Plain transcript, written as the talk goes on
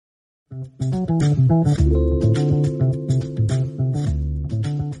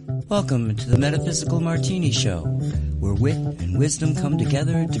Welcome to the Metaphysical Martini Show, where wit and wisdom come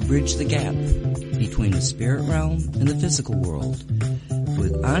together to bridge the gap between the spirit realm and the physical world.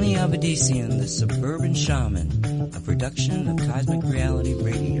 With Ani Avedissian, the suburban shaman, a production of Cosmic Reality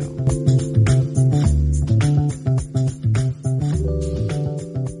Radio.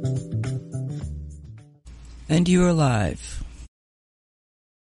 And you are live.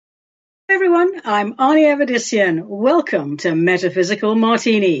 Hey everyone, I'm Ani Avedissian. Welcome to Metaphysical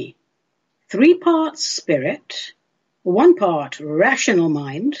Martini. 3 parts spirit, 1 part rational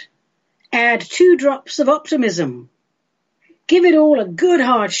mind, add 2 drops of optimism. Give it all a good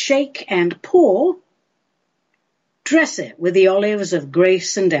hard shake and pour. Dress it with the olives of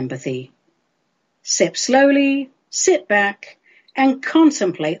grace and empathy. Sip slowly, sit back, and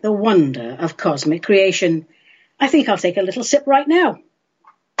contemplate the wonder of cosmic creation. I think I'll take a little sip right now.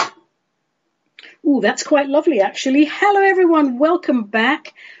 Ooh, that's quite lovely, actually. Hello, everyone. Welcome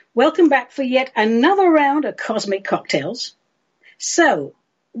back. Welcome back for yet another round of Cosmic Cocktails. So,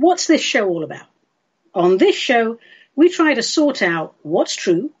 what's this show all about? On this show, we try to sort out what's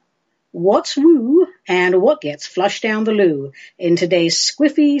true, what's woo, and what gets flushed down the loo in today's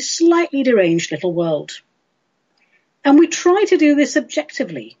squiffy, slightly deranged little world. And we try to do this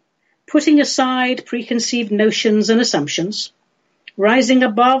objectively, putting aside preconceived notions and assumptions, rising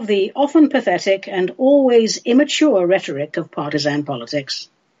above the often pathetic and always immature rhetoric of partisan politics.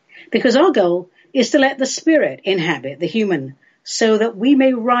 Because our goal is to let the spirit inhabit the human so that we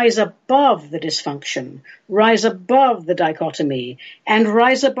may rise above the dysfunction, rise above the dichotomy, and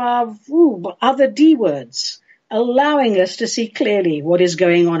rise above other D words, allowing us to see clearly what is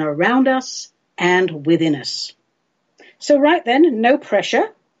going on around us and within us. So right then, no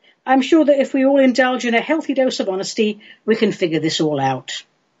pressure. I'm sure that if we all indulge in a healthy dose of honesty, we can figure this all out.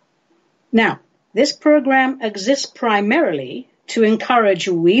 Now, this program exists primarily to encourage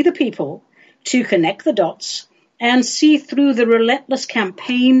we the people to connect the dots and see through the relentless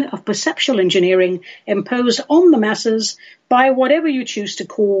campaign of perceptual engineering imposed on the masses by whatever you choose to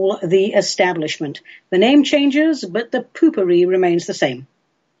call the establishment. The name changes, but the poopery remains the same.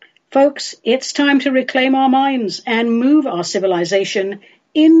 Folks, it's time to reclaim our minds and move our civilization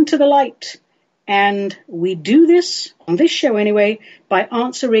into the light. And we do this, on this show anyway, by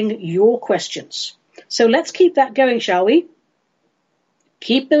answering your questions. So let's keep that going, shall we?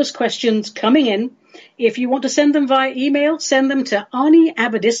 Keep those questions coming in. If you want to send them via email, send them to Ani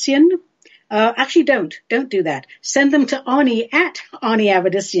Avedissian. Actually, don't do that. Send them to Ani at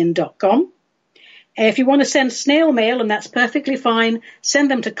aniavedissian.com. If you want to send snail mail, and that's perfectly fine, send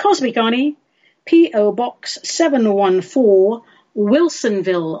them to Cosmic Ani, P.O. Box 714,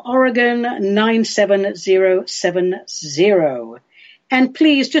 Wilsonville, Oregon 97070. And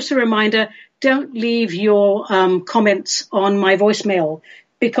please, just a reminder, don't leave your comments on my voicemail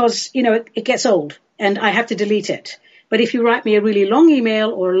because, it gets old and I have to delete it. But if you write me a really long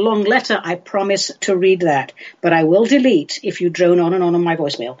email or a long letter, I promise to read that. But I will delete if you drone on and on my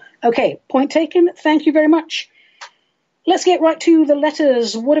voicemail. Okay, point taken. Thank you very much. Let's get right to the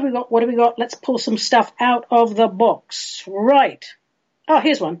letters. What have we got? Let's pull some stuff out of the box. Right. Oh,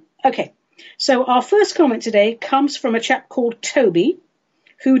 here's one. Okay. So our first comment today comes from a chap called Toby,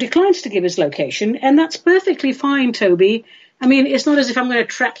 who declines to give his location, and that's perfectly fine, Toby. I mean, it's not as if I'm going to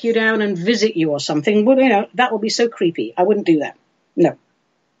track you down and visit you or something. Well, that would be so creepy. I wouldn't do that. No.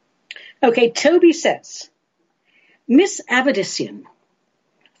 Okay, Toby says, Miss Avedissian,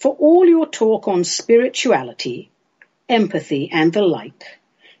 for all your talk on spirituality, empathy, and the like,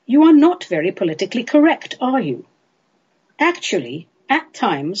 you are not very politically correct, are you? Actually, at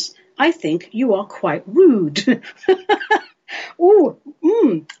times, I think you are quite rude.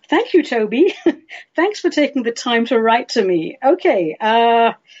 Thank you, Toby. Thanks for taking the time to write to me. Okay,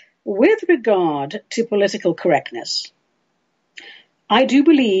 with regard to political correctness, I do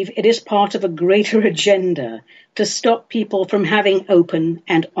believe it is part of a greater agenda to stop people from having open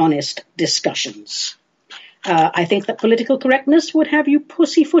and honest discussions. I think that political correctness would have you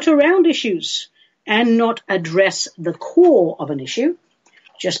pussyfoot around issues and not address the core of an issue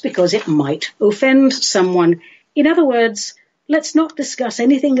just because it might offend someone. In other words, let's not discuss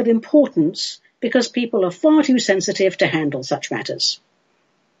anything of importance because people are far too sensitive to handle such matters.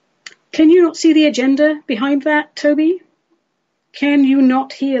 Can you not see the agenda behind that, Toby? Can you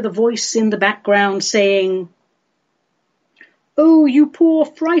not hear the voice in the background saying, "Oh, you poor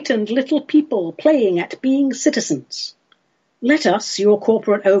frightened little people playing at being citizens. Let us, your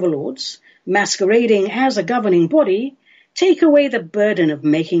corporate overlords, masquerading as a governing body, take away the burden of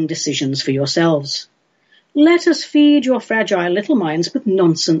making decisions for yourselves. Let us feed your fragile little minds with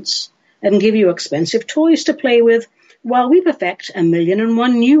nonsense, and give you expensive toys to play with, while we perfect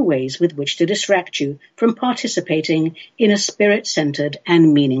 1,000,001 new ways with which to distract you from participating in a spirit-centered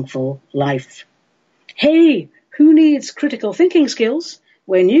and meaningful life. Hey, who needs critical thinking skills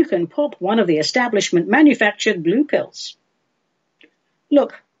when you can pop one of the establishment-manufactured blue pills?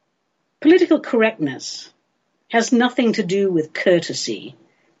 Look, political correctness has nothing to do with courtesy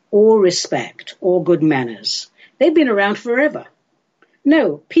or respect or good manners. They've been around forever.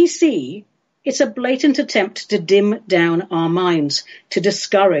 No, PC, it's a blatant attempt to dim down our minds, to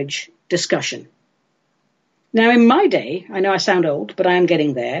discourage discussion. Now, in my day, I know I sound old, but I am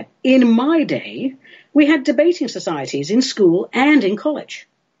getting there. In my day, we had debating societies in school and in college.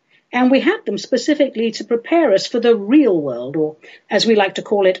 And we had them specifically to prepare us for the real world, or as we like to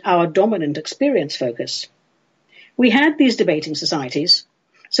call it, our dominant experience focus. We had these debating societies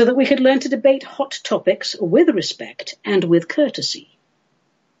so that we could learn to debate hot topics with respect and with courtesy.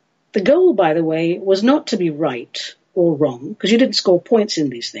 The goal, by the way, was not to be right or wrong, because you didn't score points in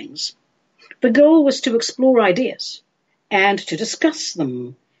these things. The goal was to explore ideas and to discuss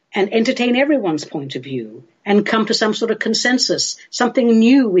them and entertain everyone's point of view and come to some sort of consensus, something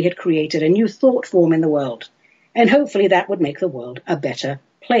new we had created, a new thought form in the world. And hopefully that would make the world a better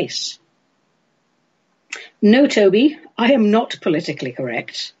place. No, Toby, I am not politically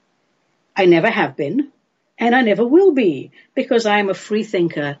correct. I never have been. And I never will be, because I am a free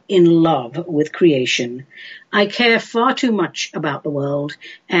thinker in love with creation. I care far too much about the world,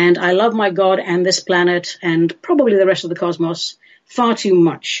 and I love my God and this planet, and probably the rest of the cosmos, far too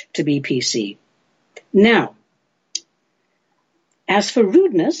much to be PC. Now, as for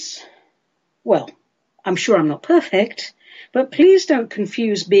rudeness, well, I'm sure I'm not perfect, but please don't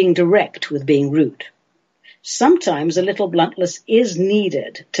confuse being direct with being rude. Sometimes a little bluntness is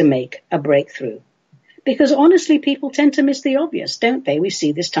needed to make a breakthrough. Because honestly, people tend to miss the obvious, don't they? We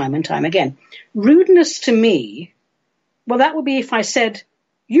see this time and time again. Rudeness to me, well, that would be if I said,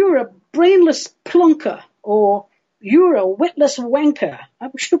 you're a brainless plonker, or you're a witless wanker,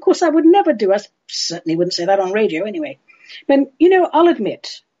 which of course I would never do. I certainly wouldn't say that on radio anyway. But, I'll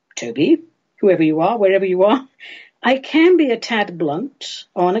admit, Toby, whoever you are, wherever you are, I can be a tad blunt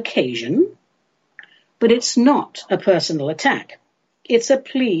on occasion, but it's not a personal attack. It's a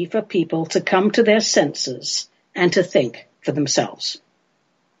plea for people to come to their senses and to think for themselves.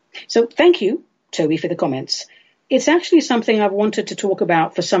 So thank you, Toby, for the comments. It's actually something I've wanted to talk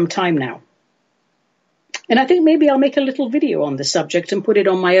about for some time now. And I think maybe I'll make a little video on this subject and put it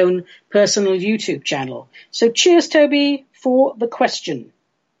on my own personal YouTube channel. So cheers, Toby, for the question.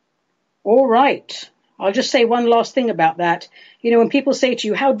 All right. I'll just say one last thing about that. When people say to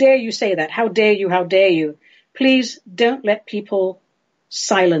you, how dare you say that? How dare you? How dare you? Please don't let people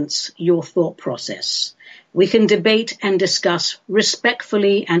silence your thought process. We can debate and discuss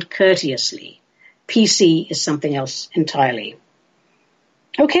respectfully and courteously. PC is something else entirely.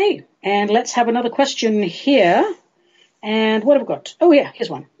 Okay, and let's have another question here. And what have we got? Oh, yeah, here's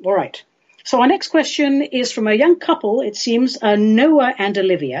one. All right. So our next question is from a young couple, it seems, Noah and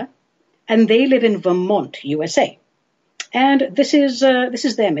Olivia, and they live in Vermont, USA. And this is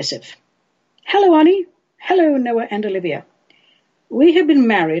their missive. Hello, Annie. Hello, Noah and Olivia. We have been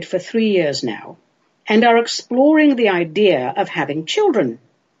married for 3 years now and are exploring the idea of having children.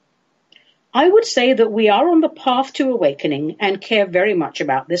 I would say that we are on the path to awakening and care very much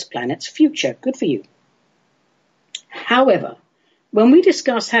about this planet's future. Good for you. However, when we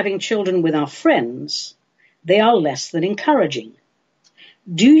discuss having children with our friends, they are less than encouraging.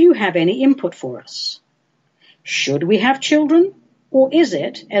 Do you have any input for us? Should we have children, or is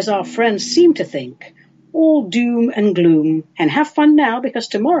it, as our friends seem to think, all doom and gloom, and have fun now because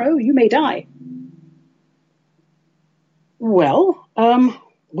tomorrow you may die? Well,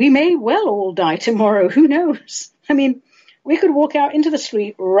 we may well all die tomorrow. Who knows? I mean, we could walk out into the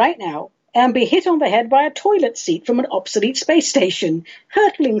street right now and be hit on the head by a toilet seat from an obsolete space station,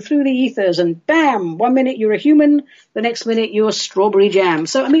 hurtling through the ethers, and bam, 1 minute you're a human, the next minute you're strawberry jam.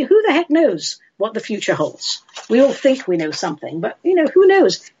 So, I mean, who the heck knows what the future holds? We all think we know something, but, who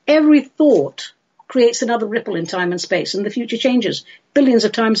knows? Every thought creates another ripple in time and space, and the future changes billions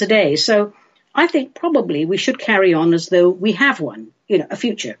of times a day. So I think probably we should carry on as though we have one, a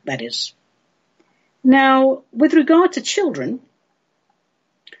future, that is. Now, with regard to children,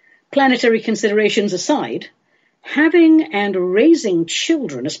 planetary considerations aside, having and raising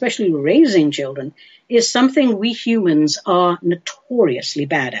children, especially raising children, is something we humans are notoriously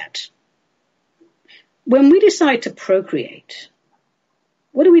bad at. When we decide to procreate,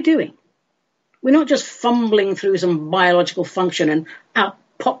 what are we doing? We're not just fumbling through some biological function and out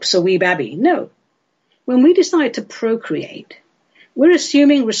pops a wee babby. No. When we decide to procreate, We're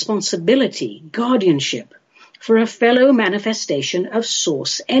assuming responsibility, guardianship, for a fellow manifestation of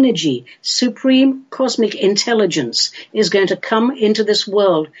source energy. Supreme cosmic intelligence is going to come into this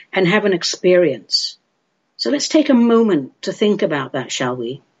world and have an experience. So let's take a moment to think about that, shall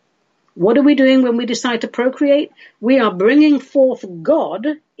we? What are we doing when we decide to procreate? We are bringing forth God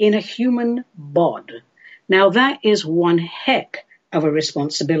in a human bod. Now that is one heck of a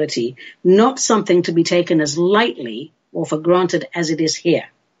responsibility, not something to be taken as lightly or for granted as it is here.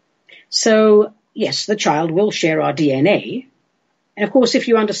 So, yes, the child will share our DNA. And of course, if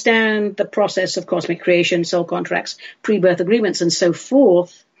you understand the process of cosmic creation, soul contracts, pre-birth agreements, and so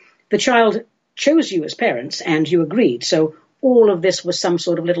forth, the child chose you as parents and you agreed. So all of this was some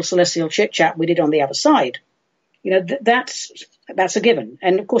sort of little celestial chit-chat we did on the other side. You know, that's a given.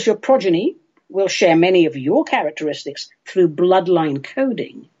 And of course, your progeny will share many of your characteristics through bloodline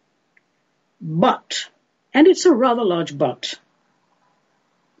coding. But, and it's a rather large but,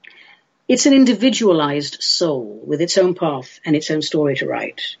 it's an individualized soul with its own path and its own story to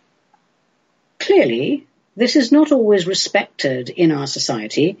write. Clearly, this is not always respected in our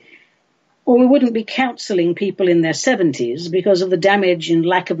society, or we wouldn't be counseling people in their 70s because of the damage and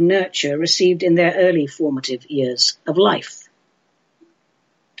lack of nurture received in their early formative years of life.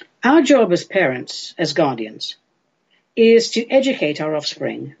 Our job as parents, as guardians, is to educate our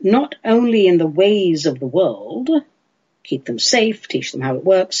offspring, not only in the ways of the world, keep them safe, teach them how it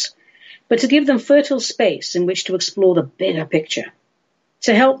works, but to give them fertile space in which to explore the bigger picture,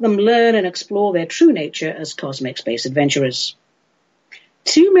 to help them learn and explore their true nature as cosmic space adventurers.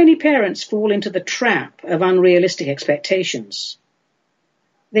 Too many parents fall into the trap of unrealistic expectations.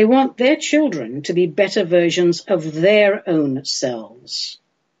 They want their children to be better versions of their own selves.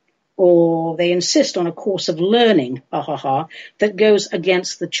 Or they insist on a course of learning, that goes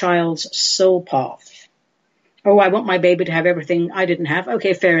against the child's soul path. Oh, I want my baby to have everything I didn't have.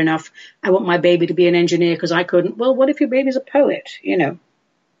 Okay, fair enough. I want my baby to be an engineer because I couldn't. Well, what if your baby's a poet,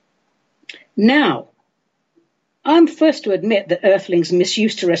 Now, I'm first to admit that Earthlings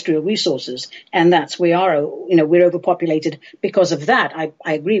misuse terrestrial resources, and we're overpopulated because of that.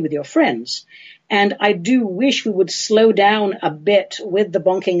 I agree with your friends. And I do wish we would slow down a bit with the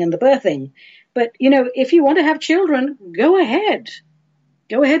bonking and the birthing. But, if you want to have children, go ahead.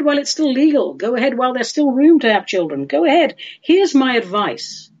 Go ahead while it's still legal. Go ahead while there's still room to have children. Go ahead. Here's my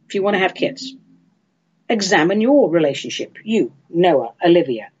advice if you want to have kids. Examine your relationship. You, Noah,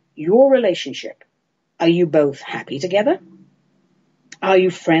 Olivia, your relationship. Are you both happy together? Are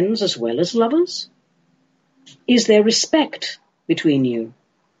you friends as well as lovers? Is there respect between you?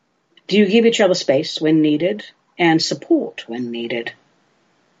 Do you give each other space when needed and support when needed?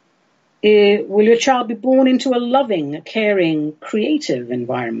 Will your child be born into a loving, caring, creative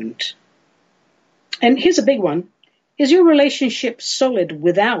environment? And here's a big one. Is your relationship solid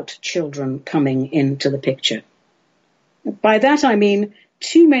without children coming into the picture? By that I mean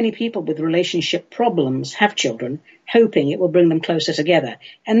too many people with relationship problems have children, hoping it will bring them closer together.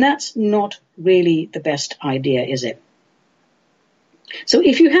 And that's not really the best idea, is it? So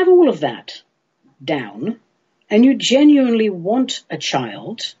if you have all of that down, and you genuinely want a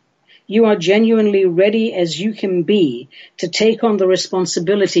child, you are genuinely ready as you can be to take on the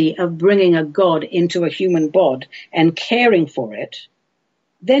responsibility of bringing a God into a human bod and caring for it,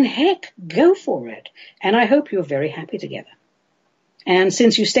 then heck, go for it. And I hope you're very happy together. And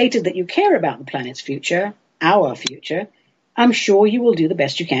since you stated that you care about the planet's future, our future, I'm sure you will do the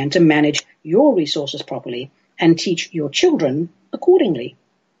best you can to manage your resources properly and teach your children accordingly.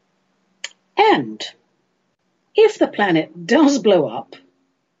 And if the planet does blow up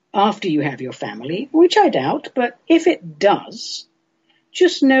after you have your family, which I doubt, but if it does,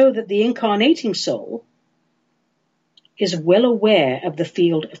 just know that the incarnating soul is well aware of the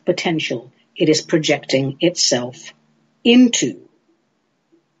field of potential it is projecting itself into.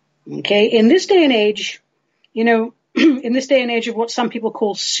 Okay, in this day and age, in this day and age of what some people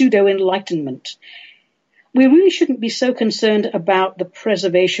call pseudo-enlightenment, we really shouldn't be so concerned about the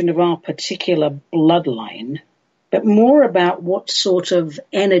preservation of our particular bloodline, but more about what sort of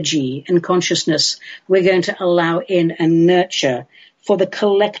energy and consciousness we're going to allow in and nurture for the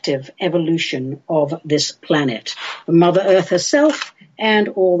collective evolution of this planet, Mother Earth herself and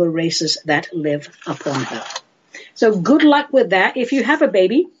all the races that live upon her. So good luck with that. If you have a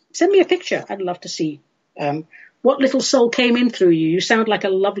baby, send me a picture. I'd love to see what little soul came in through you. You sound like a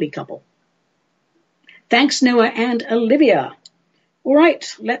lovely couple. Thanks, Noah and Olivia. All right,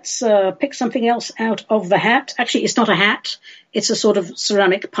 let's pick something else out of the hat. Actually, it's not a hat. It's a sort of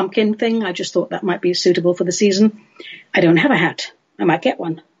ceramic pumpkin thing. I just thought that might be suitable for the season. I don't have a hat. I might get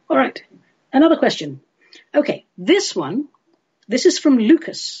one. All right, another question. Okay, this this is from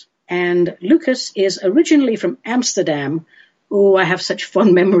Lucas. And Lucas is originally from Amsterdam. Oh, I have such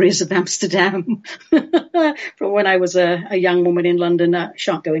fond memories of Amsterdam from when I was a young woman in London. I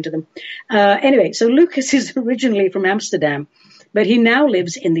shan't go into them. Anyway, so Lucas is originally from Amsterdam, but he now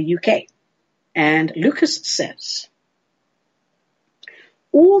lives in the UK. And Lucas says,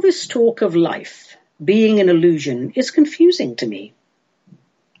 all this talk of life being an illusion is confusing to me.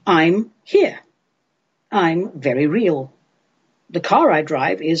 I'm here. I'm very real. The car I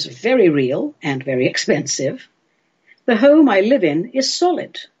drive is very real and very expensive. The home I live in is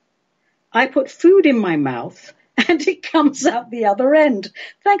solid. I put food in my mouth and it comes out the other end.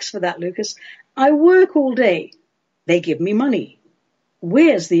 Thanks for that, Lucas. I work all day. They give me money.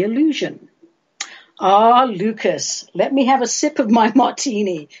 Where's the illusion? Ah, Lucas, let me have a sip of my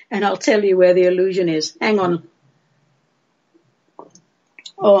martini and I'll tell you where the illusion is. Hang on.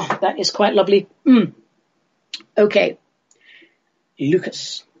 Oh, that is quite lovely. Okay.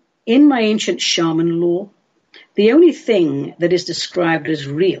 Lucas, in my ancient shaman lore, the only thing that is described as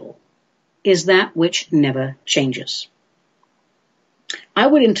real is that which never changes. I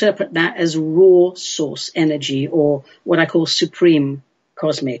would interpret that as raw source energy, or what I call supreme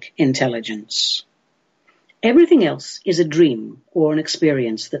cosmic intelligence. Everything else is a dream or an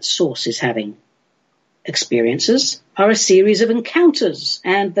experience that source is having. Experiences are a series of encounters,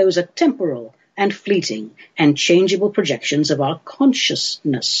 and those are temporal and fleeting and changeable projections of our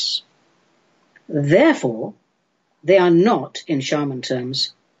consciousness. Therefore, they are not, in shaman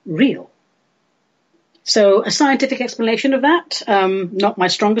terms, real. So a scientific explanation of that, not my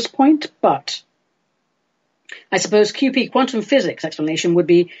strongest point, but I suppose QP quantum physics explanation would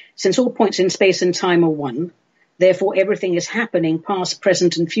be, since all points in space and time are one, therefore everything is happening past,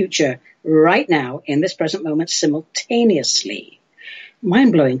 present, and future right now in this present moment simultaneously.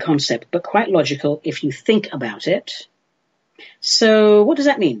 Mind-blowing concept, but quite logical if you think about it. So what does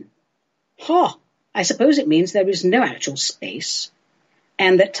that mean? I suppose it means there is no actual space,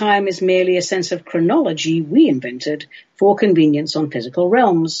 and that time is merely a sense of chronology we invented for convenience on physical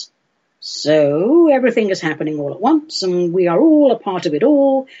realms. So everything is happening all at once, and we are all a part of it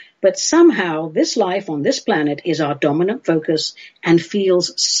all, but somehow this life on this planet is our dominant focus and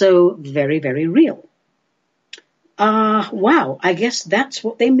feels so very, very real. Wow, I guess that's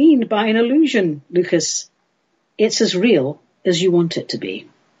what they mean by an illusion, Lucas. It's as real as you want it to be.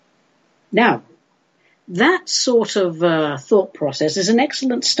 Now, that sort of thought process is an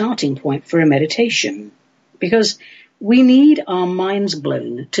excellent starting point for a meditation, because we need our minds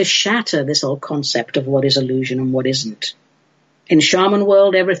blown to shatter this old concept of what is illusion and what isn't. In shaman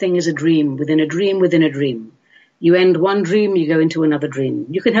world, everything is a dream within a dream within a dream. You end one dream, you go into another dream.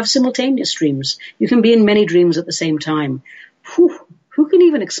 You can have simultaneous dreams. You can be in many dreams at the same time. Who can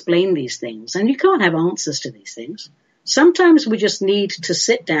even explain these things? And you can't have answers to these things. Sometimes we just need to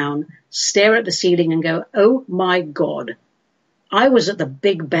sit down, stare at the ceiling and go, oh my God, I was at the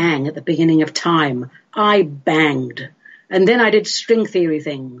Big Bang at the beginning of time. I banged. And then I did string theory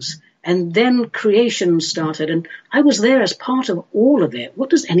things. And then creation started. And I was there as part of all of it.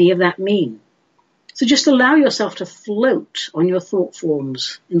 What does any of that mean? So just allow yourself to float on your thought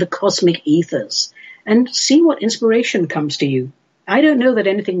forms in the cosmic ethers and see what inspiration comes to you. I don't know that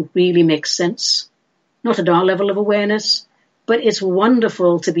anything really makes sense, not at our level of awareness, but it's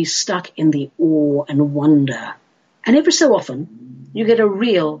wonderful to be stuck in the awe and wonder. And every so often, you get a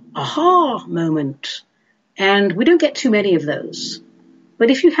real aha moment. And we don't get too many of those.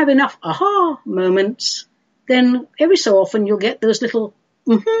 But if you have enough aha moments, then every so often you'll get those little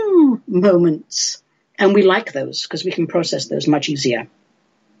moments. And we like those because we can process those much easier.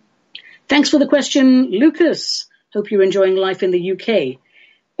 Thanks for the question, Lucas. Hope you're enjoying life in the UK.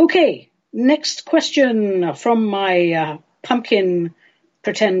 Okay, next question from my pumpkin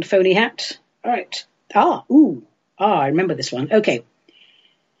pretend phony hat. All right. I remember this one. Okay.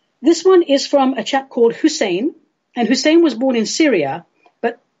 This one is from a chap called Hussein. And Hussein was born in Syria,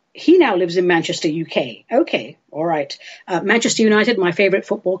 but he now lives in Manchester, UK. Okay, all right. Manchester United, my favorite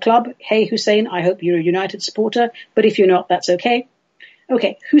football club. Hey, Hussein, I hope you're a United supporter, but if you're not, that's okay.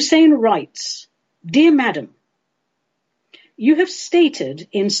 Okay, Hussein writes, Dear Madam, you have stated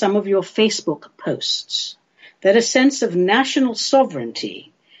in some of your Facebook posts that a sense of national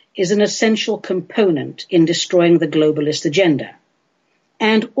sovereignty is an essential component in destroying the globalist agenda,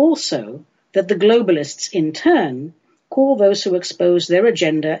 and also that the globalists in turn call those who expose their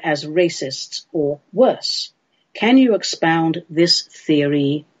agenda as racists or worse. Can you expound this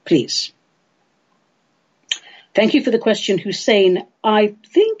theory, please? Thank you for the question, Hussein. I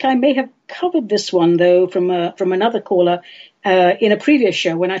think I may have covered this one, though, from another caller in a previous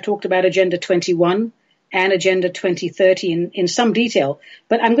show when I talked about Agenda 21 and Agenda 2030 in some detail,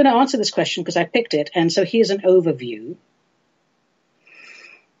 but I'm going to answer this question because I picked it, and so here's an overview.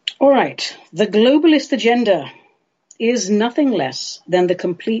 All right, the globalist agenda is nothing less than the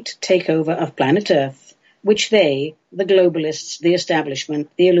complete takeover of planet Earth, which they, the globalists, the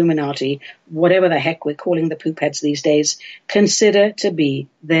establishment, the Illuminati, whatever the heck we're calling the poop heads these days, consider to be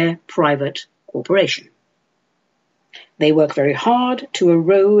their private corporation. They work very hard to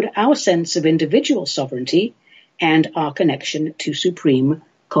erode our sense of individual sovereignty and our connection to supreme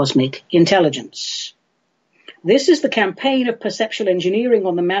cosmic intelligence. This is the campaign of perceptual engineering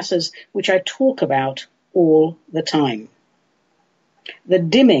on the masses, which I talk about all the time. The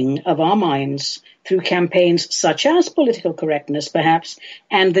dimming of our minds through campaigns such as political correctness, perhaps,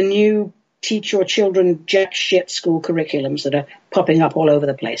 and the new teach your children jack shit school curriculums that are popping up all over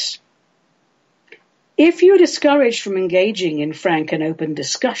the place. If you're discouraged from engaging in frank and open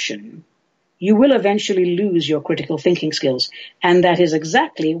discussion, you will eventually lose your critical thinking skills, and that is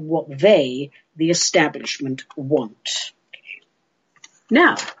exactly what they, the establishment, want.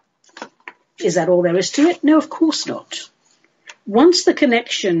 Now, is that all there is to it? No, of course not. Once the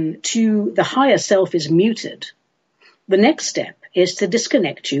connection to the higher self is muted, the next step is to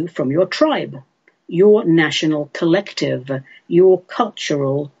disconnect you from your tribe, your national collective, your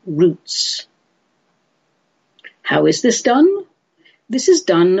cultural roots. How is this done? This is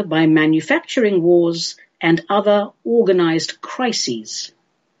done by manufacturing wars and other organized crises.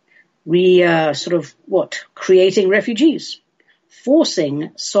 Creating refugees,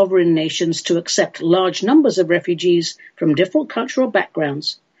 forcing sovereign nations to accept large numbers of refugees from different cultural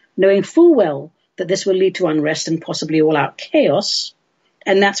backgrounds, knowing full well that this will lead to unrest and possibly all-out chaos,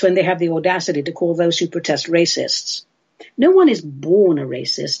 and that's when they have the audacity to call those who protest racists. No one is born a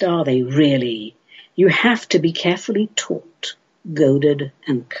racist, are they really? You have to be carefully taught, goaded,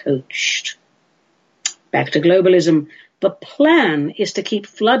 and coached. Back to globalism. The plan is to keep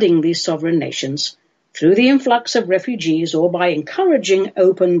flooding these sovereign nations through the influx of refugees or by encouraging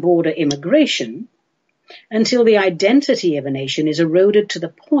open border immigration until the identity of a nation is eroded to the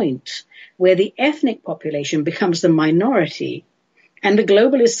point where the ethnic population becomes the minority, and the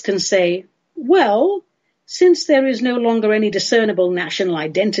globalists can say, well, since there is no longer any discernible national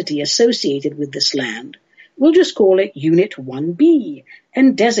identity associated with this land, we'll just call it Unit 1B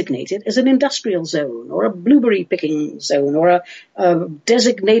and designate it as an industrial zone or a blueberry picking zone or a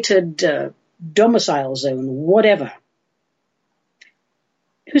designated domicile zone, whatever.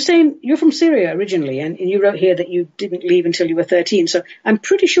 Hussein, you're from Syria originally, and you wrote here that you didn't leave until you were 13, so I'm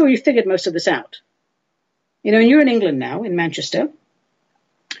pretty sure you figured most of this out. You know, and you're in England now, in Manchester.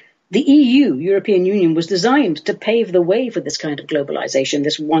 The EU, European Union, was designed to pave the way for this kind of globalization,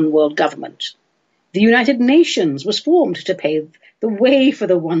 this one world government. The United Nations was formed to pave the way for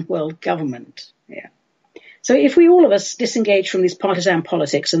the one world government. Yeah. So if we all of us disengage from these partisan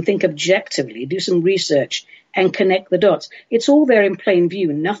politics and think objectively, do some research and connect the dots, it's all there in plain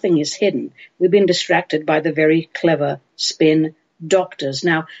view. Nothing is hidden. We've been distracted by the very clever spin doctors.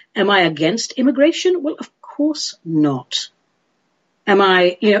 Now, am I against immigration? Well, of course not. Am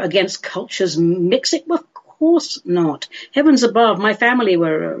I, against cultures mixing? Well, of course not. Heavens above, my family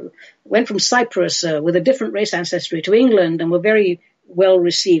went from Cyprus with a different race ancestry to England and were very well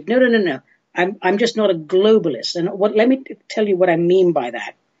received. No. I'm just not a globalist. And let me tell you what I mean by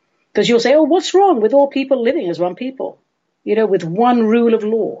that. Because you'll say, oh, what's wrong with all people living as one people? With one rule of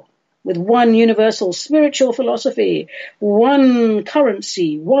law, with one universal spiritual philosophy, one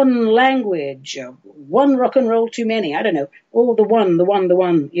currency, one language, one rock and roll too many. I don't know. All the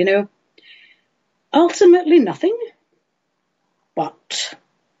one. Ultimately nothing. But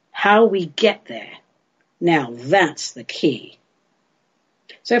how we get there, now that's the key.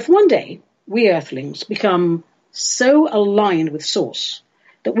 So if one day we Earthlings become so aligned with Source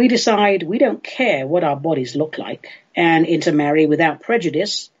that we decide we don't care what our bodies look like and intermarry without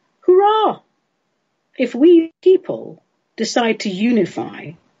prejudice, hurrah! If we people decide to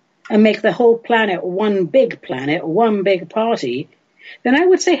unify and make the whole planet, one big party, then I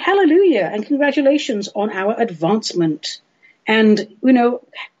would say hallelujah and congratulations on our advancement. And,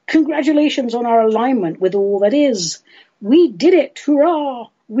 congratulations on our alignment with all that is. We did it, hurrah!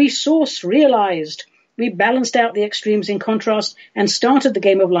 We Source realized. We balanced out the extremes in contrast and started the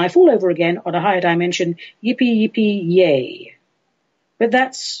game of life all over again on a higher dimension. Yippee, yippee, yay. But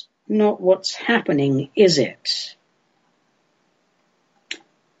that's not what's happening, is it?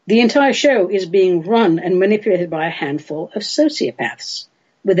 The entire show is being run and manipulated by a handful of sociopaths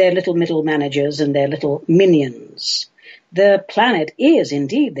with their little middle managers and their little minions. The planet is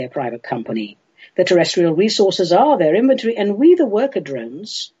indeed their private company. The terrestrial resources are their inventory, and we, the worker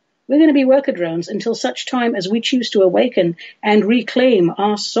drones, We're going to be worker drones until such time as we choose to awaken and reclaim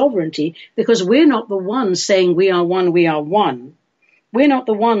our sovereignty, because we're not the ones saying we are one, we are one. We're not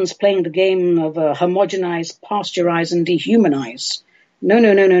the ones playing the game of homogenize, pasteurize, and dehumanize. No,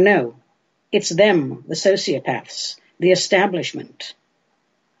 no, no, no, no. It's them, the sociopaths, the establishment.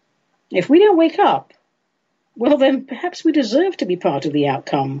 If we don't wake up, well, then perhaps we deserve to be part of the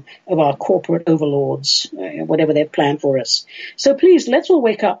outcome of our corporate overlords, whatever they've planned for us. So please, let's all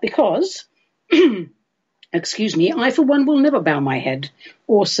wake up, because, excuse me, I for one will never bow my head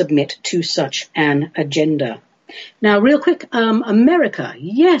or submit to such an agenda. Now, real quick, America,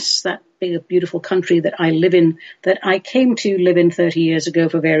 yes, that big, beautiful country that I live in, that I came to live in 30 years ago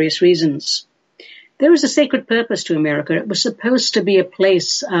for various reasons. There is a sacred purpose to America. It was supposed to be a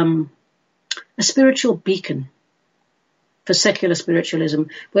place, a spiritual beacon for secular spiritualism,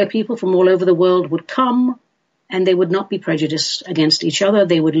 where people from all over the world would come and they would not be prejudiced against each other.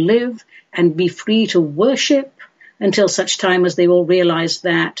 They would live and be free to worship until such time as they all realized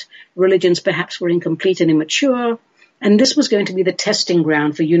that religions perhaps were incomplete and immature. And this was going to be the testing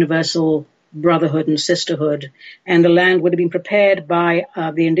ground for universal brotherhood and sisterhood. And the land would have been prepared by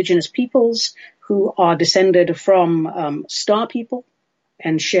the indigenous peoples who are descended from star people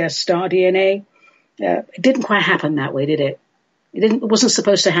and share star DNA. It didn't quite happen that way, did it? It wasn't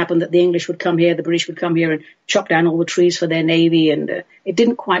supposed to happen that the English would come here, the British would come here and chop down all the trees for their navy, and it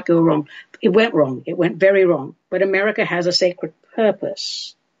didn't quite go wrong. It went wrong. It went very wrong. But America has a sacred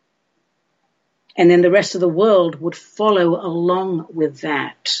purpose. And then the rest of the world would follow along with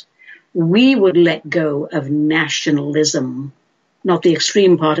that. We would let go of nationalism, not the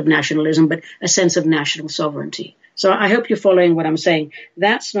extreme part of nationalism, but a sense of national sovereignty. So I hope you're following what I'm saying.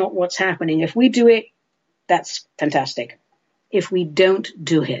 That's not what's happening. If we do it, that's fantastic. If we don't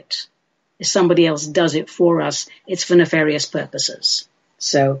do it, if somebody else does it for us, it's for nefarious purposes.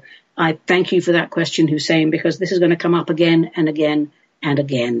 So I thank you for that question, Hussein, because this is going to come up again and again and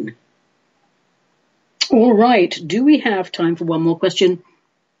again. All right. Do we have time for one more question?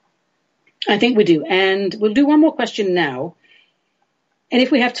 I think we do. And we'll do one more question now. And if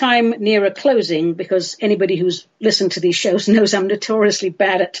we have time nearer closing, because anybody who's listened to these shows knows I'm notoriously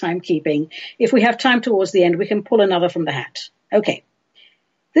bad at timekeeping, if we have time towards the end, we can pull another from the hat. Okay.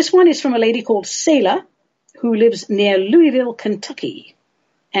 This one is from a lady called Sailor, who lives near Louisville, Kentucky.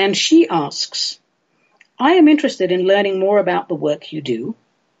 And she asks, I am interested in learning more about the work you do,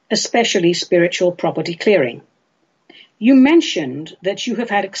 especially spiritual property clearing. You mentioned that you have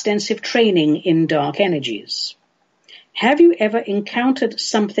had extensive training in dark energies. Have you ever encountered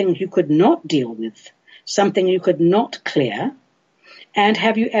something you could not deal with, something you could not clear? And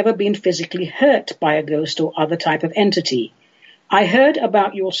have you ever been physically hurt by a ghost or other type of entity? I heard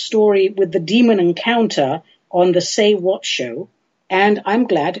about your story with the demon encounter on the Say What show, and I'm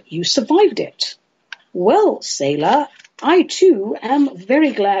glad you survived it. Well, Sailor, I too am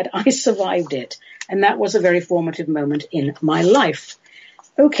very glad I survived it, and that was a very formative moment in my life.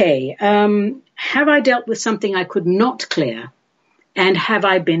 Okay, have I dealt with something I could not clear, and have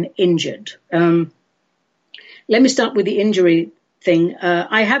I been injured? Let me start with the injury thing.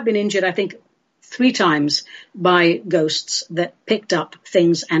 I have been injured, I think, 3 times by ghosts that picked up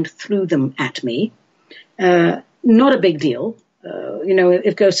things and threw them at me. Not a big deal.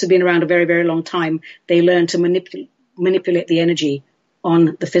 If ghosts have been around a very, very long time, they learn to manipulate the energy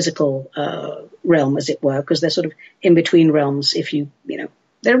on the physical realm, as it were, because they're sort of in between realms.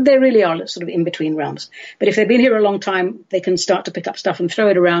 They really are sort of in between realms. But if they've been here a long time, they can start to pick up stuff and throw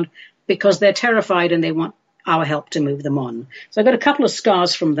it around because they're terrified and they want our help to move them on. So I've got a couple of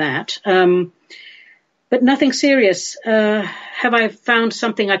scars from that, but nothing serious. Have I found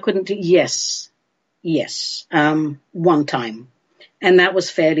something I couldn't do? Yes, one time. And that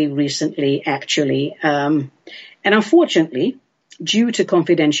was fairly recently, actually. And unfortunately, due to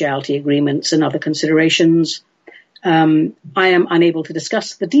confidentiality agreements and other considerations, I am unable to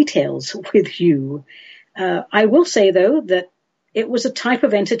discuss the details with you. I will say, though, that it was a type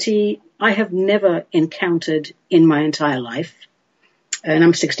of entity I have never encountered in my entire life, and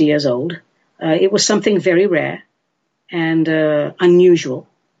I'm 60 years old. It was something very rare and unusual,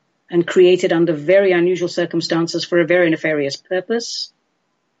 and created under very unusual circumstances for a very nefarious purpose.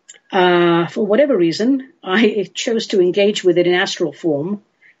 For whatever reason, I chose to engage with it in astral form,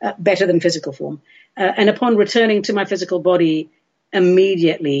 better than physical form. And upon returning to my physical body,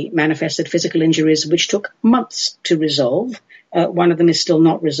 immediately manifested physical injuries, which took months to resolve. One of them is still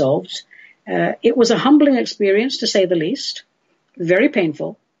not resolved. It was a humbling experience, to say the least, very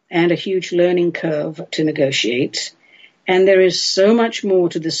painful, and a huge learning curve to negotiate. And there is so much more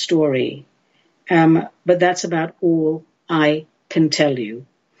to the story, but that's about all I can tell you.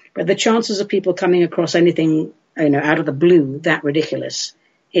 But the chances of people coming across anything, out of the blue, that ridiculous,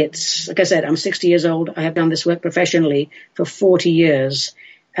 it's, like I said, I'm 60 years old. I have done this work professionally for 40 years.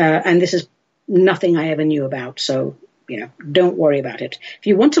 And this is nothing I ever knew about. So, don't worry about it. If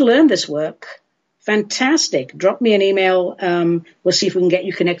you want to learn this work, fantastic. Drop me an email. We'll see if we can get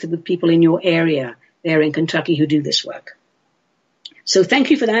you connected with people in your area there in Kentucky who do this work. So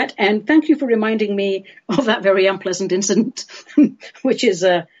thank you for that. And thank you for reminding me of that very unpleasant incident, which is,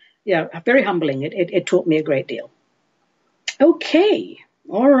 very humbling. It taught me a great deal. Okay.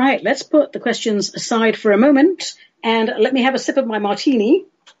 All right. Let's put the questions aside for a moment and let me have a sip of my martini.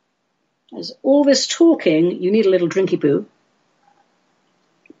 As all this talking, you need a little drinky poo.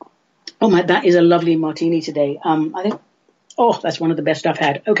 Oh my, that is a lovely martini today. I think, that's one of the best I've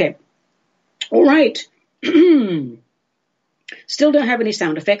had. Okay. All right. Still don't have any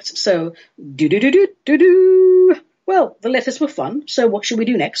sound effects, so do-do-do-do-do-do. Well, the letters were fun, so what should we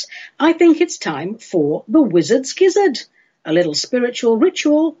do next? I think it's time for the Wizard's Gizzard, a little spiritual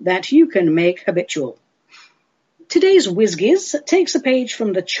ritual that you can make habitual. Today's whiz-giz takes a page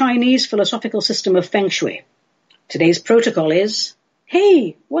from the Chinese philosophical system of Feng Shui. Today's protocol is,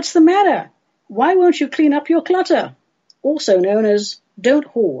 hey, what's the matter? Why won't you clean up your clutter? Also known as, don't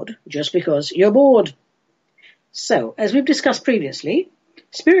hoard just because you're bored. So, as we've discussed previously,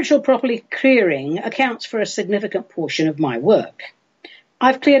 spiritual property clearing accounts for a significant portion of my work.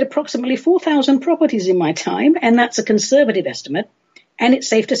 I've cleared approximately 4,000 properties in my time, and that's a conservative estimate, and it's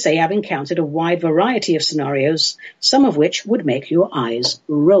safe to say I've encountered a wide variety of scenarios, some of which would make your eyes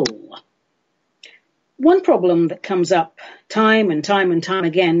roll. One problem that comes up time and time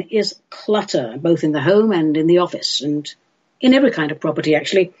again is clutter, both in the home and in the office, and in every kind of property,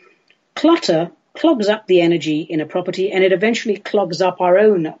 actually. Clutter clogs up the energy in a property, and it eventually clogs up our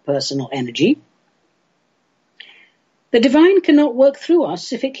own personal energy. The divine cannot work through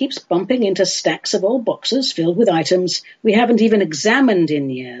us if it keeps bumping into stacks of old boxes filled with items we haven't even examined in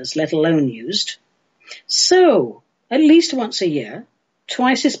years, let alone used. So, at least once a year,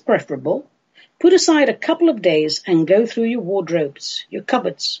 twice is preferable, put aside a couple of days and go through your wardrobes, your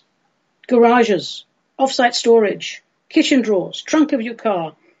cupboards, garages, off-site storage, kitchen drawers, trunk of your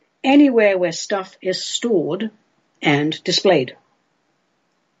car, anywhere where stuff is stored and displayed.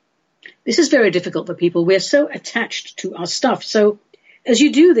 This is very difficult for people. We're so attached to our stuff. So as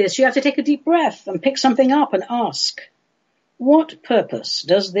you do this, you have to take a deep breath and pick something up and ask, what purpose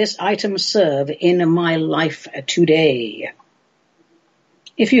does this item serve in my life today?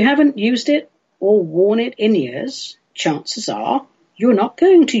 If you haven't used it or worn it in years, chances are you're not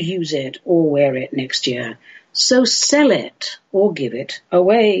going to use it or wear it next year. So sell it or give it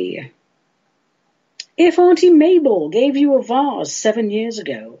away. If Auntie Mabel gave you a vase 7 years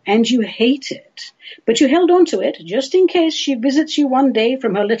ago and you hate it, but you held on to it just in case she visits you one day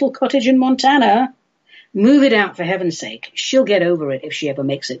from her little cottage in Montana, move it out for heaven's sake. She'll get over it if she ever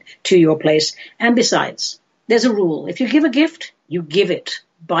makes it to your place. And besides, there's a rule. If you give a gift, you give it.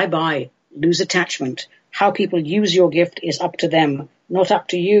 Bye-bye. Lose attachment. How people use your gift is up to them, not up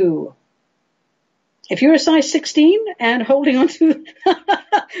to you. If you're a size 16 and holding on to,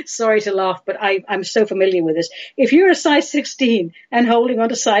 sorry to laugh, but I'm so familiar with this. If you're a size 16 and holding on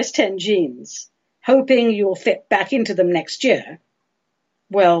to size 10 jeans, hoping you'll fit back into them next year,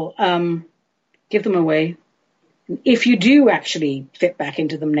 well, give them away. If you do actually fit back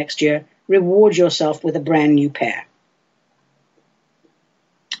into them next year, reward yourself with a brand new pair.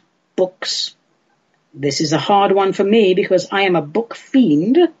 Books. This is a hard one for me because I am a book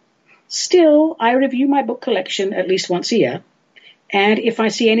fiend. Still, I review my book collection at least once a year, and if I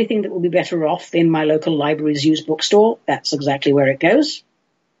see anything that will be better off in my local library's used bookstore, that's exactly where it goes.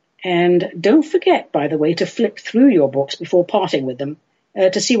 And don't forget, by the way, to flip through your books before parting with them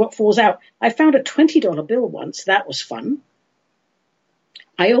to see what falls out. I found a $20 bill once. That was fun.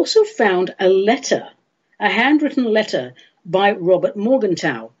 I also found a letter, a handwritten letter by Robert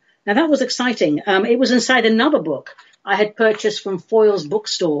Morgenthau. Now, that was exciting. It was inside another book I had purchased from Foyle's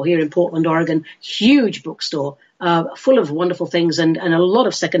bookstore here in Portland, Oregon. Huge bookstore, full of wonderful things and a lot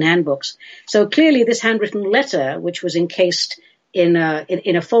of secondhand books. So clearly this handwritten letter, which was encased in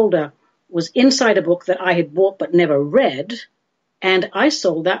a folder, was inside a book that I had bought but never read. And I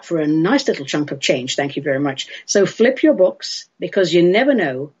sold that for a nice little chunk of change. Thank you very much. So flip your books because you never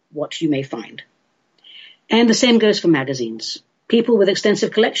know what you may find. And the same goes for magazines. People with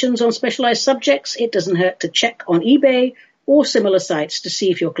extensive collections on specialized subjects, it doesn't hurt to check on eBay or similar sites to see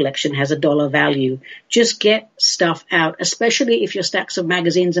if your collection has a dollar value. Just get stuff out, especially if your stacks of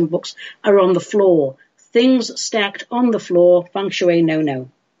magazines and books are on the floor. Things stacked on the floor, feng shui, no.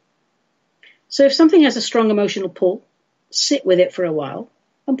 So if something has a strong emotional pull, sit with it for a while.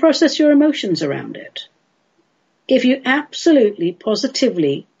 and process your emotions around it. If you absolutely,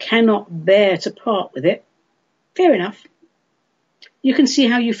 positively cannot bear to part with it, fair enough. You can see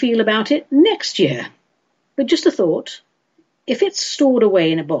how you feel about it next year. But just a thought, if it's stored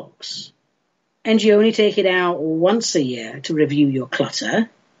away in a box and you only take it out once a year to review your clutter,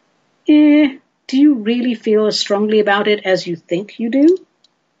 do you really feel as strongly about it as you think you do?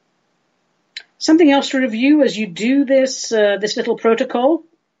 Something else to review as you do this little protocol.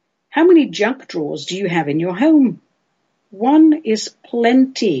 How many junk drawers do you have in your home? One is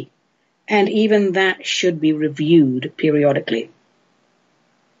plenty, and even that should be reviewed periodically.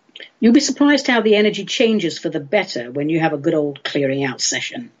 You'll be surprised how the energy changes for the better when you have a good old clearing out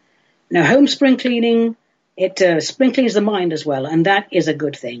session. Now, home spring cleaning, it spring cleans the mind as well, and that is a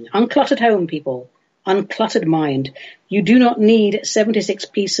good thing. Uncluttered home, people. Uncluttered mind. You do not need 76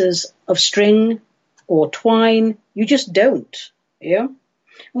 pieces of string or twine. You just don't. Yeah?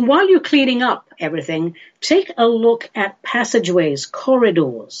 And while you're cleaning up everything, take a look at passageways,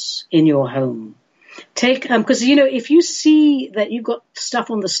 corridors in your home. Because, if you see that you've got stuff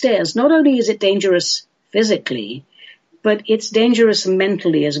on the stairs, not only is it dangerous physically, but it's dangerous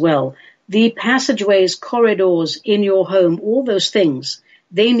mentally as well. The passageways, corridors in your home, all those things,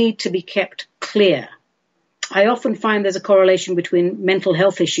 they need to be kept clear. I often find there's a correlation between mental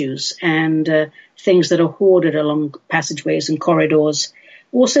health issues and things that are hoarded along passageways and corridors.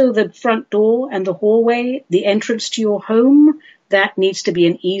 Also, the front door and the hallway, the entrance to your home, that needs to be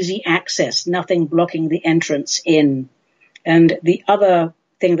an easy access, nothing blocking the entrance in. And the other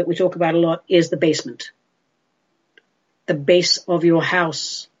thing that we talk about a lot is the basement. The base of your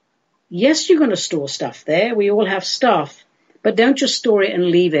house. Yes, you're going to store stuff there. We all have stuff. But don't just store it and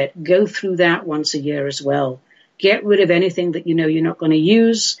leave it. Go through that once a year as well. Get rid of anything that you know you're not going to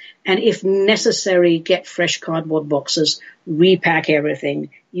use. And if necessary, get fresh cardboard boxes. Repack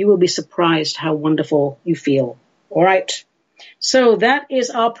everything. You will be surprised how wonderful you feel. All right. So that is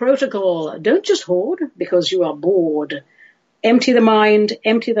our protocol. Don't just hoard because you are bored. Empty the mind.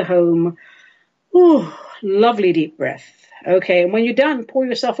 Empty the home. Ooh, lovely deep breath. Okay. And when you're done, pour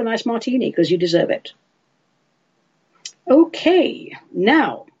yourself a nice martini because you deserve it. Okay,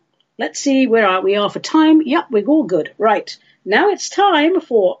 now, let's see where we are for time. Yep, we're all good. Right, now it's time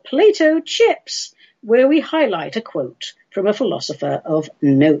for Plato Chips, where we highlight a quote from a philosopher of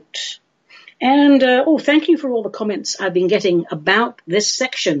note. And, thank you for all the comments I've been getting about this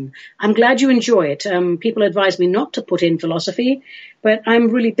section. I'm glad you enjoy it. People advise me not to put in philosophy, but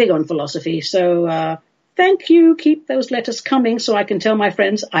I'm really big on philosophy. So thank you. Keep those letters coming so I can tell my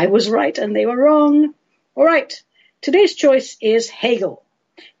friends I was right and they were wrong. All right. Today's choice is Hegel.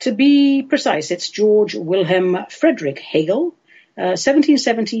 To be precise, it's George Wilhelm Friedrich Hegel,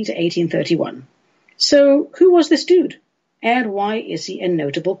 1770 to 1831. So who was this dude? And why is he a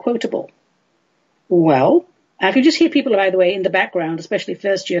notable quotable? Well, I can just hear people, by the way, in the background, especially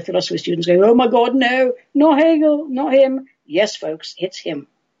first-year philosophy students going, oh my God, no, not Hegel, not him. Yes, folks, it's him.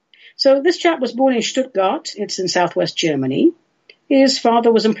 So this chap was born in Stuttgart. It's in southwest Germany. His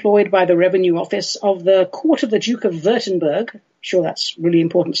father was employed by the revenue office of the court of the Duke of Württemberg. Sure, that's really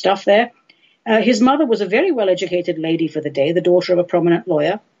important stuff there. His mother was a very well-educated lady for the day, the daughter of a prominent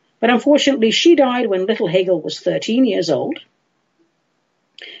lawyer. But unfortunately, she died when little Hegel was 13 years old.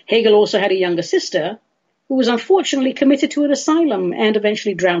 Hegel also had a younger sister who was unfortunately committed to an asylum and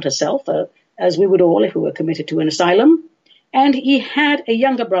eventually drowned herself, as we would all if we were committed to an asylum. And he had a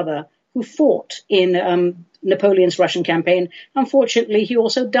younger brother who fought in Napoleon's Russian campaign. Unfortunately, he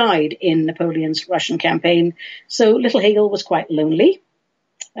also died in Napoleon's Russian campaign. So little Hegel was quite lonely.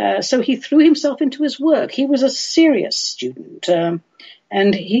 So he threw himself into his work. He was a serious student.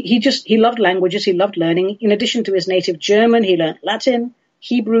 And he loved languages. He loved learning. In addition to his native German, he learned Latin,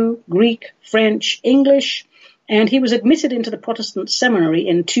 Hebrew, Greek, French, English. And he was admitted into the Protestant seminary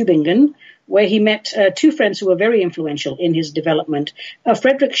in Tübingen, where he met two friends who were very influential in his development.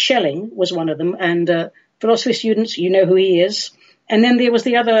 Friedrich Schelling was one of them, and philosophy students, you know who he is. And then there was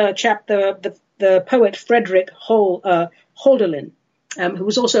the other chap, the poet Friedrich Hölderlin, who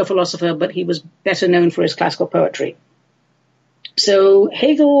was also a philosopher, but he was better known for his classical poetry. So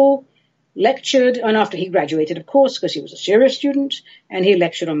Hegel lectured, and after he graduated, of course, because he was a serious student, and he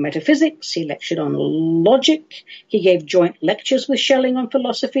lectured on metaphysics, he lectured on logic, he gave joint lectures with Schelling on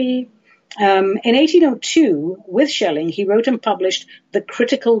philosophy. In 1802, with Schelling, he wrote and published the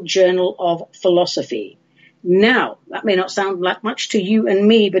Critical Journal of Philosophy. Now, that may not sound like much to you and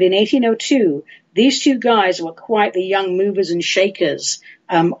me, but in 1802, these two guys were quite the young movers and shakers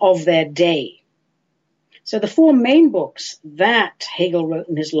of their day. So the four main books that Hegel wrote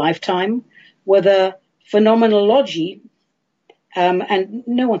in his lifetime were the Phenomenology, and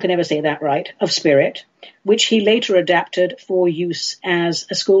no one can ever say that right, of spirit, which he later adapted for use as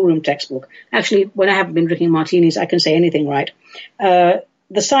a schoolroom textbook. Actually, when I haven't been drinking martinis, I can say anything right.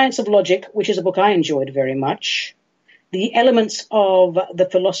 The Science of Logic, which is a book I enjoyed very much. The Elements of the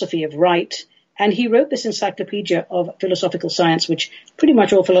Philosophy of Right. And he wrote this encyclopedia of philosophical science, which pretty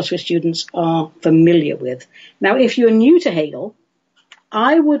much all philosophy students are familiar with. Now, if you're new to Hegel,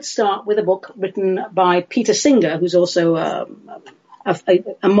 I would start with a book written by Peter Singer, who's also a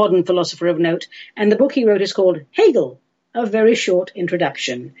modern philosopher of note. And the book he wrote is called Hegel, A Very Short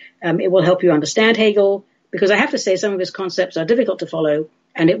Introduction. It will help you understand Hegel, because I have to say some of his concepts are difficult to follow,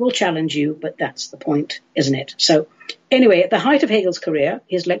 and it will challenge you, but that's the point, isn't it? So anyway, at the height of Hegel's career,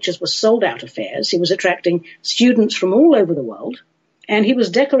 his lectures were sold-out affairs. He was attracting students from all over the world, and he was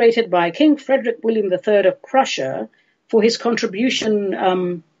decorated by King Frederick William III of Prussia for his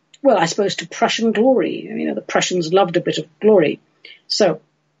contribution, I suppose, to Prussian glory. You know, the Prussians loved a bit of glory. So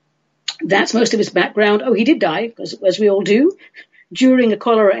that's most of his background. Oh, he did die, as we all do, during a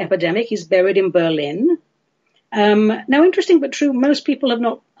cholera epidemic. He's buried in Berlin. Now, interesting but true, most people have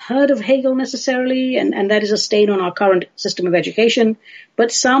not heard of Hegel necessarily, and that is a stain on our current system of education,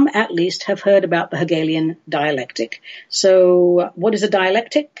 but some at least have heard about the Hegelian dialectic. So what is a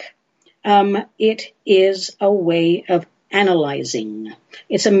dialectic? It is a way of analyzing.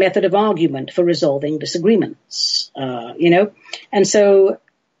 It's a method of argument for resolving disagreements, and so,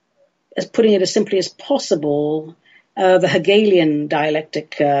 as putting it as simply as possible, the Hegelian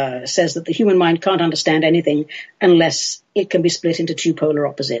dialectic says that the human mind can't understand anything unless it can be split into two polar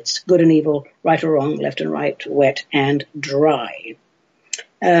opposites, good and evil, right or wrong, left and right, wet and dry.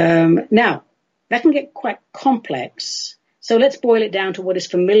 Now, that can get quite complex, so let's boil it down to what is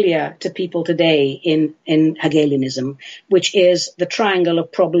familiar to people today in Hegelianism, which is the triangle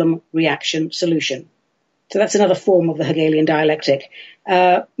of problem, reaction, solution. So that's another form of the Hegelian dialectic.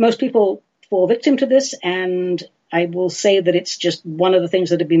 Most people fall victim to this, and I will say that it's just one of the things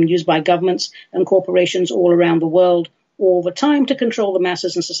that have been used by governments and corporations all around the world all the time to control the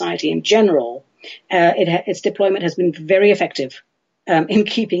masses and society in general. Its deployment has been very effective in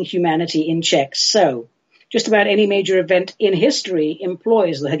keeping humanity in check. So just about any major event in history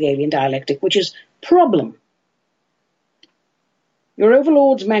employs the Hegelian dialectic, which is problem. Your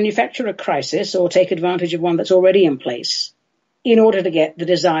overlords manufacture a crisis or take advantage of one that's already in place in order to get the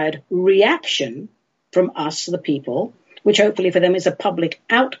desired reaction from us, the people, which hopefully for them is a public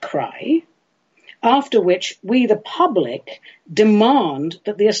outcry, after which we, the public, demand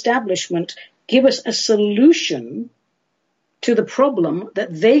that the establishment give us a solution to the problem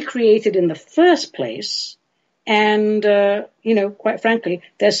that they created in the first place. And, quite frankly,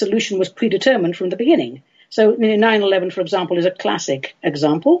 their solution was predetermined from the beginning. So 9/11, for example, is a classic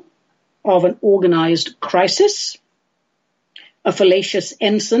example of an organized crisis, a fallacious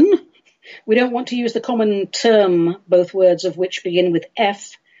ensign. We don't want to use the common term, both words of which begin with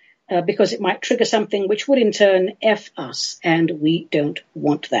F, because it might trigger something which would in turn F us, and we don't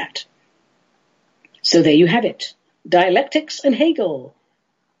want that. So there you have it. Dialectics and Hegel.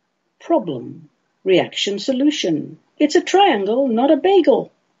 Problem, reaction, solution. It's a triangle, not a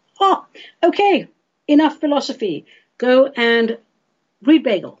bagel. Okay, enough philosophy. Go and read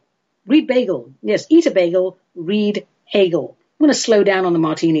Bagel. Read Bagel. Yes, eat a bagel, read Hegel. I'm going to slow down on the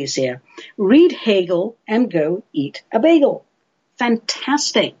martinis here. Read Hegel and go eat a bagel.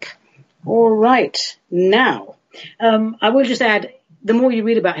 Fantastic. All right. Now, I will just add, the more you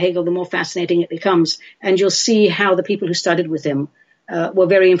read about Hegel, the more fascinating it becomes. And you'll see how the people who studied with him were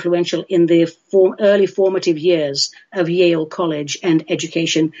very influential in the early formative years of Yale College and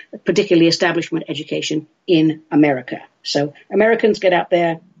education, particularly establishment education in America. So Americans, get out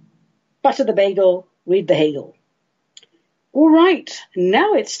there, butter the bagel, read the Hegel. All right,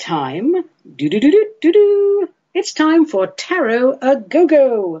 now it's time. It's time for Tarot A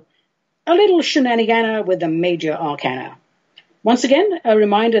Go-Go, a little shenanigana with the major arcana. Once again, a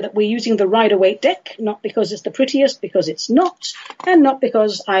reminder that we're using the Rider-Waite deck, not because it's the prettiest, because it's not, and not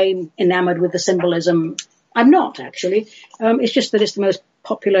because I'm enamored with the symbolism. I'm not, actually. It's just that it's the most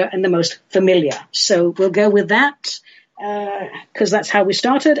popular and the most familiar. So we'll go with that, because that's how we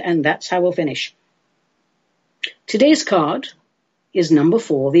started, and that's how we'll finish. Today's card is number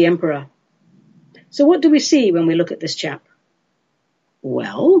 4, the Emperor. So what do we see when we look at this chap?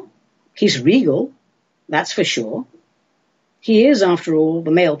 Well, he's regal, that's for sure. He is, after all,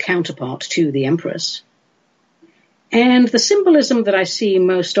 the male counterpart to the Empress. And the symbolism that I see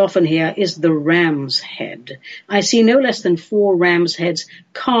most often here is the ram's head. I see no less than 4 ram's heads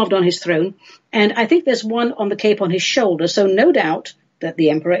carved on his throne, and I think there's one on the cape on his shoulder, so no doubt that the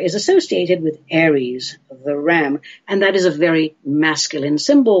emperor is associated with Aries, the ram, and that is a very masculine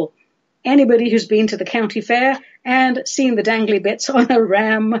symbol. Anybody who's been to the county fair and seen the dangly bits on a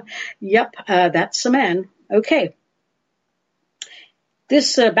ram, yep, that's a man. Okay.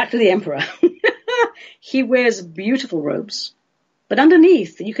 Back to the emperor. He wears beautiful robes, but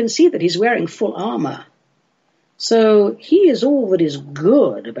underneath you can see that he's wearing full armor. So he is all that is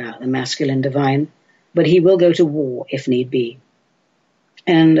good about the masculine divine, but he will go to war if need be.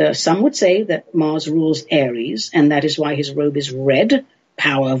 And some would say that Mars rules Aries, and that is why his robe is red,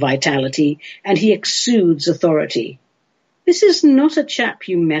 power, vitality, and he exudes authority. This is not a chap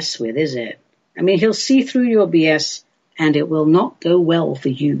you mess with, is it? I mean, he'll see through your BS, and it will not go well for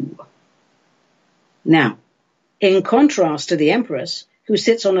you. Now, in contrast to the Empress, who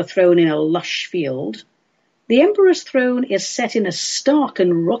sits on a throne in a lush field, the Emperor's throne is set in a stark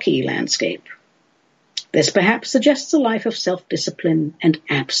and rocky landscape. This perhaps suggests a life of self-discipline and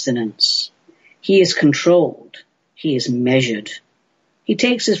abstinence. He is controlled. He is measured. He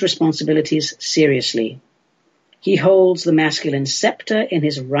takes his responsibilities seriously. He holds the masculine scepter in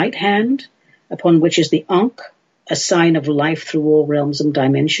his right hand, upon which is the Ankh, a sign of life through all realms and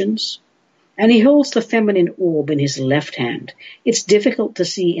dimensions. And he holds the feminine orb in his left hand. It's difficult to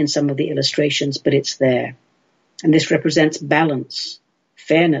see in some of the illustrations, but it's there. And this represents balance,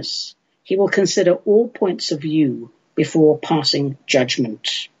 fairness. He will consider all points of view before passing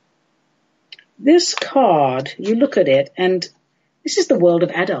judgment. This card, you look at it, and this is the world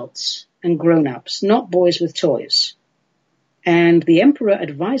of adults and grown-ups, not boys with toys. And the Emperor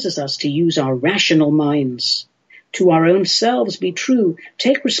advises us to use our rational minds, to our own selves be true,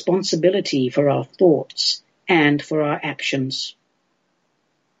 take responsibility for our thoughts and for our actions.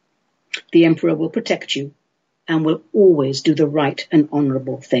 The Emperor will protect you and will always do the right and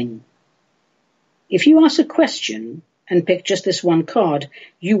honorable thing. If you ask a question and pick just this one card,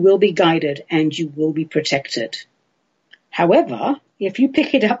 you will be guided and you will be protected. However, if you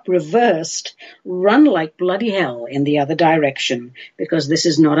pick it up reversed, run like bloody hell in the other direction, because this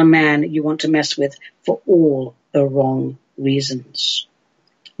is not a man you want to mess with for all the wrong reasons.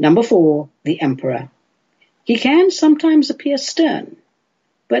 Number 4, the Emperor. He can sometimes appear stern,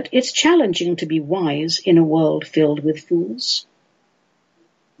 but it's challenging to be wise in a world filled with fools.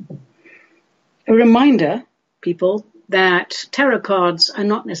 A reminder, people, that tarot cards are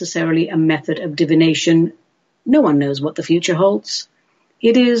not necessarily a method of divination. No one knows what the future holds.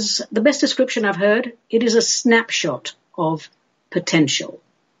 It is the best description I've heard. It is a snapshot of potential,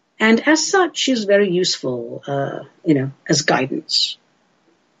 and as such is very useful, as guidance.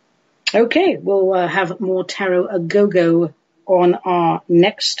 Okay, we'll have more tarot a go-go on our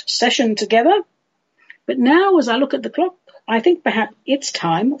next session together. But now, as I look at the clock, I think perhaps it's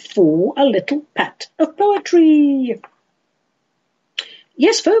time for a little pat of poetry.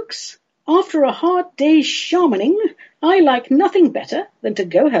 Yes, folks. After a hard day's shamaning, I like nothing better than to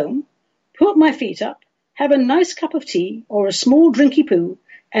go home, put my feet up, have a nice cup of tea or a small drinky poo,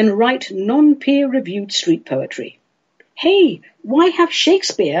 and write non-peer-reviewed street poetry. Hey, why have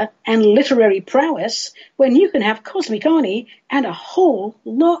Shakespeare and literary prowess when you can have Cosmic Arnie and a whole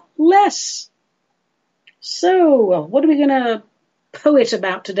lot less? So, what are we going to poet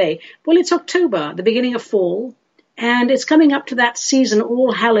about today? Well, it's October, the beginning of fall. And it's coming up to that season,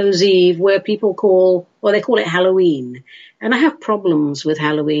 All Hallows Eve, where people call it Halloween. And I have problems with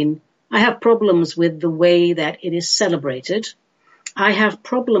Halloween. I have problems with the way that it is celebrated. I have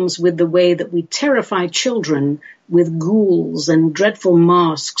problems with the way that we terrify children with ghouls and dreadful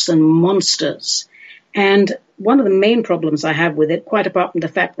masks and monsters. And one of the main problems I have with it, quite apart from the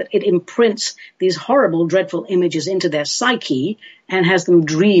fact that it imprints these horrible, dreadful images into their psyche and has them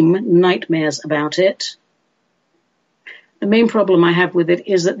dream nightmares about it, the main problem I have with it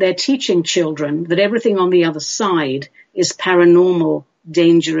is that they're teaching children that everything on the other side is paranormal,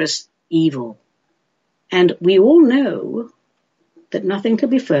 dangerous, evil. And we all know that nothing could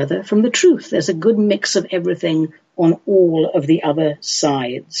be further from the truth. There's a good mix of everything on all of the other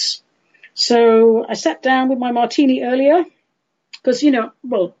sides. So I sat down with my martini earlier because,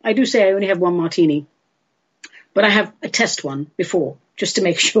 I do say I only have one martini, but I have a test one before, just to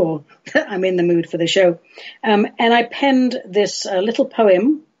make sure that I'm in the mood for the show. And I penned this little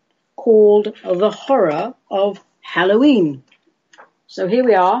poem called The Horror of Halloween. So here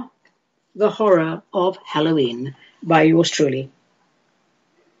we are, The Horror of Halloween, by yours truly.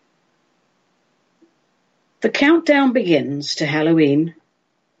 The countdown begins to Halloween.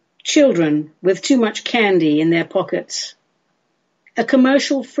 Children with too much candy in their pockets. A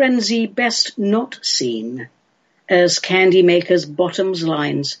commercial frenzy best not seen, as candy makers' bottoms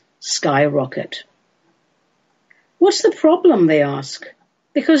lines skyrocket. What's the problem, they ask?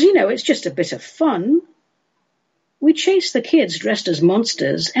 Because, it's just a bit of fun. We chase the kids dressed as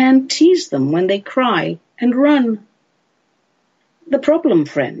monsters and tease them when they cry and run. The problem,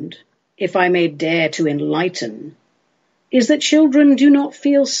 friend, if I may dare to enlighten, is that children do not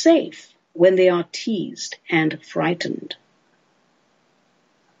feel safe when they are teased and frightened.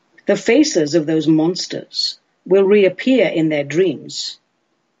 The faces of those monsters will reappear in their dreams,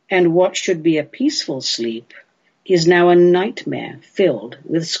 and what should be a peaceful sleep is now a nightmare filled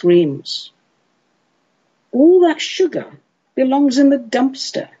with screams. All that sugar belongs in the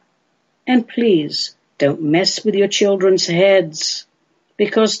dumpster, and please don't mess with your children's heads,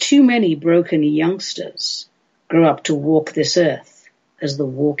 because too many broken youngsters grow up to walk this earth as the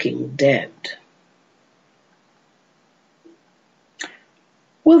walking dead.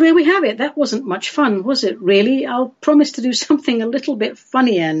 Well, there we have it. That wasn't much fun, was it, really? I'll promise to do something a little bit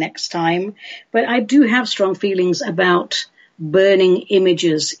funnier next time, but I do have strong feelings about burning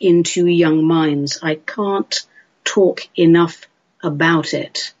images into young minds. I can't talk enough about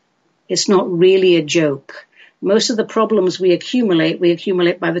it. It's not really a joke. Most of the problems we accumulate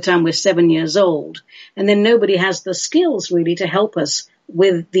by the time we're 7 years old, and then nobody has the skills really to help us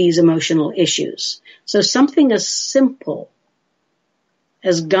with these emotional issues. So something as simple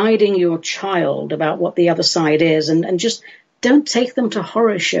as guiding your child about what the other side is, and just don't take them to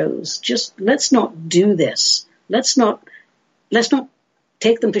horror shows. Just let's not do this. Let's not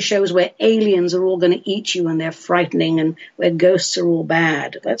take them to shows where aliens are all going to eat you and they're frightening, and where ghosts are all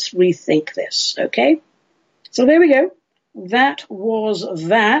bad. Let's rethink this, okay? So there we go. That was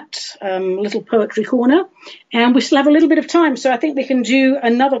that little poetry corner, and we still have a little bit of time, so I think we can do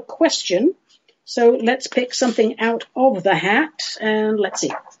another question. So let's pick something out of the hat, and let's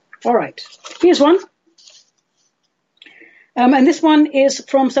see. All right, here's one. And this one is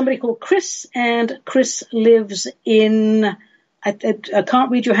from somebody called Chris, and Chris lives in, I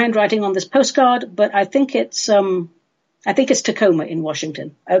can't read your handwriting on this postcard, but I think it's Tacoma in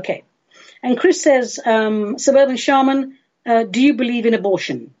Washington. Okay. And Chris says, Suburban Shaman, do you believe in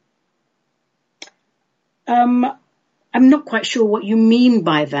abortion? I'm not quite sure what you mean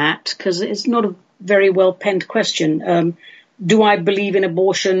by that, because it's not a very well penned question. Do I believe in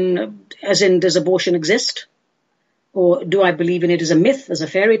abortion, as in, does abortion exist? Or do I believe in it as a myth, as a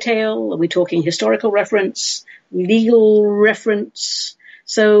fairy tale? Are we talking historical reference, legal reference?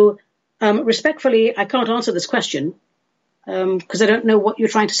 So, respectfully, I can't answer this question, because I don't know what you're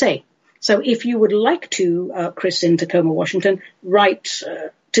trying to say. So if you would like to, Chris in Tacoma, Washington, write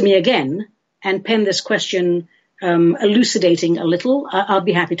to me again and pen this question elucidating a little, I'll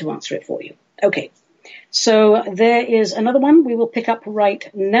be happy to answer it for you. Okay, so there is another one we will pick up right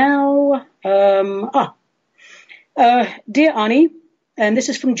now. Dear Ani, and this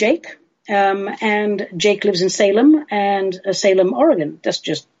is from Jake, and Jake lives in Salem, Salem, Oregon. That's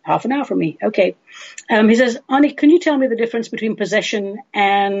just half an hour from me. Okay. He says, Ani, can you tell me the difference between possession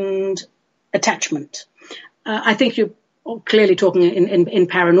and attachment? I think you're clearly talking in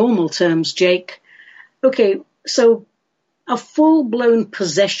paranormal terms, Jake. Okay, so a full-blown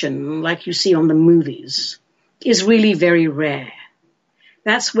possession, like you see on the movies, is really very rare.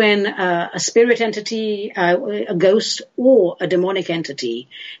 That's when a spirit entity, a ghost, or a demonic entity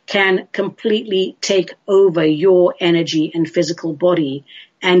can completely take over your energy and physical body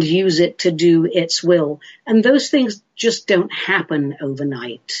and use it to do its will. And those things just don't happen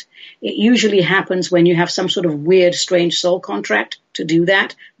overnight. It usually happens when you have some sort of weird, strange soul contract to do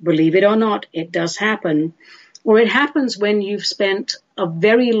that. Believe it or not, it does happen. Or it happens when you've spent a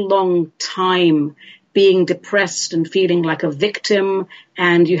very long time being depressed and feeling like a victim,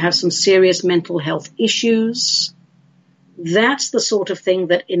 and you have some serious mental health issues. That's the sort of thing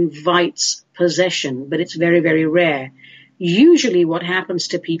that invites possession, but it's very, very rare. Usually what happens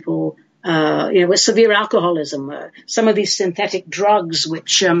to people, with severe alcoholism, some of these synthetic drugs,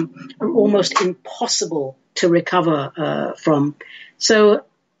 which are almost impossible to recover from. So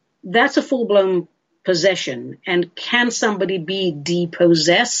that's a full-blown possession. And can somebody be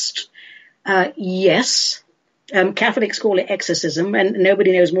depossessed? Yes. Catholics call it exorcism, and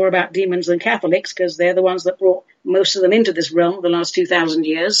nobody knows more about demons than Catholics, because they're the ones that brought most of them into this realm the last 2,000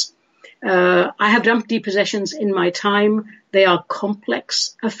 years. I have done depossessions in my time. They are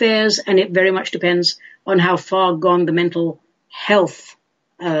complex affairs, and it very much depends on how far gone the mental health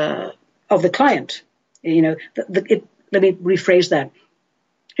of the client. Let me rephrase that.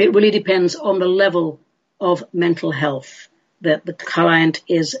 It really depends on the level of mental health that the client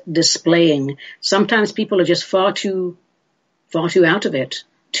is displaying. Sometimes people are just far too out of it,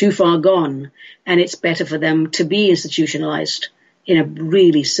 too far gone, and it's better for them to be institutionalized in a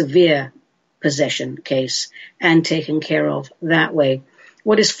really severe possession case and taken care of that way.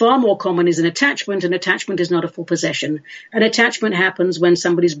 What is far more common is an attachment. An attachment is not a full possession. An attachment happens when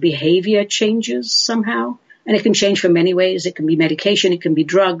somebody's behavior changes somehow, and it can change for many ways. It can be medication, it can be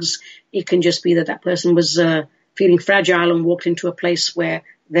drugs, it can just be that that person was feeling fragile and walked into a place where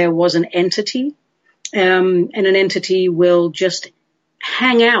there was an entity, and an entity will just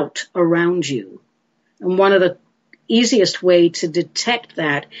hang out around you. And one of the easiest way to detect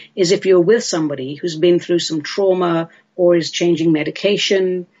that is if you're with somebody who's been through some trauma or is changing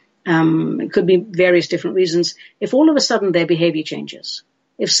medication. It could be various different reasons. If all of a sudden their behavior changes,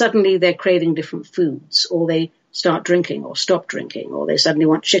 if suddenly they're craving different foods, or they start drinking or stop drinking, or they suddenly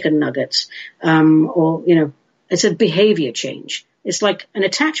want chicken nuggets, or, it's a behavior change. It's like an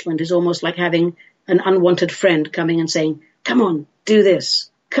attachment is almost like having an unwanted friend coming and saying, come on, do this.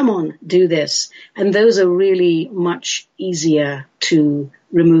 Come on, do this. And those are really much easier to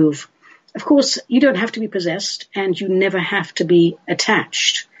remove. Of course, you don't have to be possessed, and you never have to be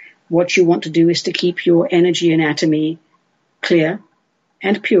attached. What you want to do is to keep your energy anatomy clear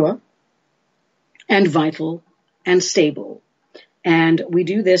and pure and vital and stable. And we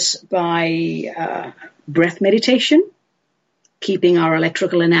do this by breath meditation, keeping our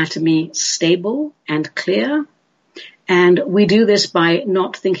electrical anatomy stable and clear. And we do this by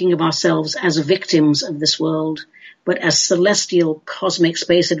not thinking of ourselves as victims of this world, but as celestial cosmic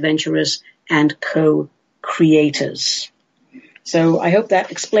space adventurers and co-creators. So I hope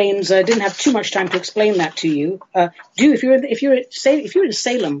that explains. I didn't have too much time to explain that to you. If you're in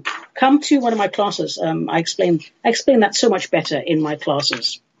Salem, come to one of my classes. I explain that so much better in my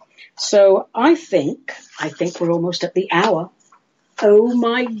classes. So I think we're almost at the hour. Oh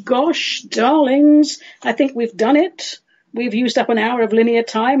my gosh, darlings, I think we've done it. We've used up an hour of linear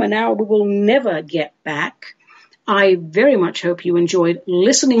time, an hour we will never get back. I very much hope you enjoyed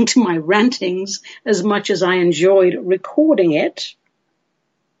listening to my rantings as much as I enjoyed recording it.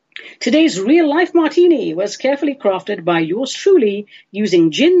 Today's real-life martini was carefully crafted by yours truly using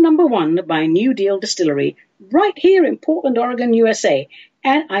Gin No. 1 by New Deal Distillery right here in Portland, Oregon, USA.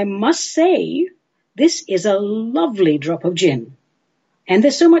 And I must say, this is a lovely drop of gin. And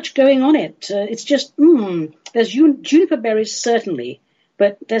there's so much going on it. It's just, there's juniper berries, certainly,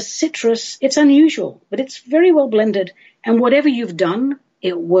 but there's citrus. It's unusual, but it's very well blended. And whatever you've done,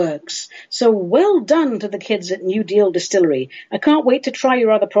 it works. So well done to the kids at New Deal Distillery. I can't wait to try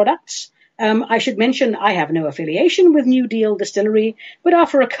your other products. I should mention I have no affiliation with New Deal Distillery, but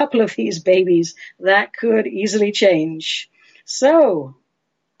after a couple of these babies, that could easily change. So,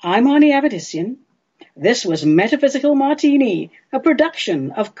 I'm Arnie Avedissian. This was Metaphysical Martini, a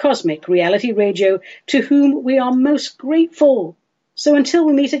production of Cosmic Reality Radio, to whom we are most grateful. So until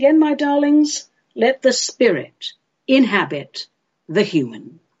we meet again, my darlings, let the spirit inhabit the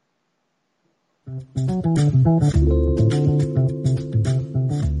human.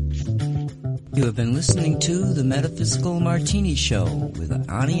 You have been listening to the Metaphysical Martini Show with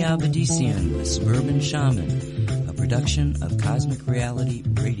Ani Avedissian, the Suburban Shaman, a production of Cosmic Reality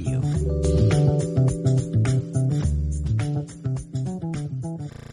Radio.